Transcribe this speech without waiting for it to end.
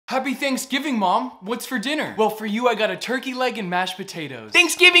Happy Thanksgiving, Mom. What's for dinner? Well, for you, I got a turkey leg and mashed potatoes.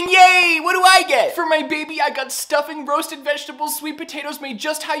 Thanksgiving, yay! What do I get? For my baby, I got stuffing, roasted vegetables, sweet potatoes made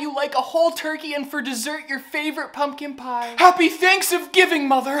just how you like, a whole turkey, and for dessert, your favorite pumpkin pie. Happy Thanksgiving,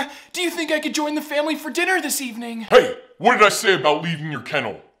 Mother! Do you think I could join the family for dinner this evening? Hey, what did I say about leaving your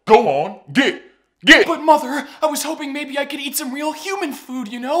kennel? Go on, get! But Mother, I was hoping maybe I could eat some real human food,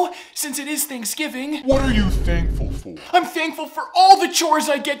 you know? Since it is Thanksgiving. What are you thankful for? I'm thankful for all the chores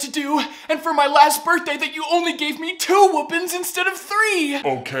I get to do, and for my last birthday that you only gave me 2 whoopings instead of 3.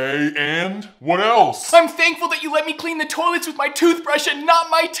 Okay, and what else? I'm thankful that you let me clean the toilets with my toothbrush and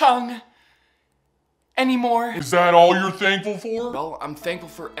not my tongue. Anymore. Is that all you're thankful for? Well, I'm thankful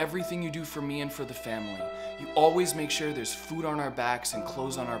for everything you do for me and for the family. You always make sure there's food on our backs and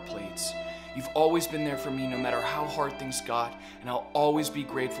clothes on our plates. You've always been there for me no matter how hard things got, and I'll always be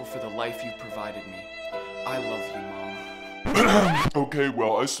grateful for the life you've provided me. I love you, Mom. Okay,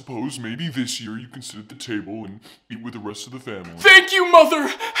 well, I suppose maybe this year you can sit at the table and eat with the rest of the family. Thank you, Mother!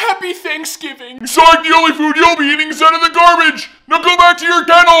 Happy Thanksgiving! So like the only food you'll be eating is out of the garbage! Now go back to your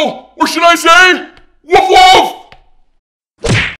kennel! Or should I say, woof woof!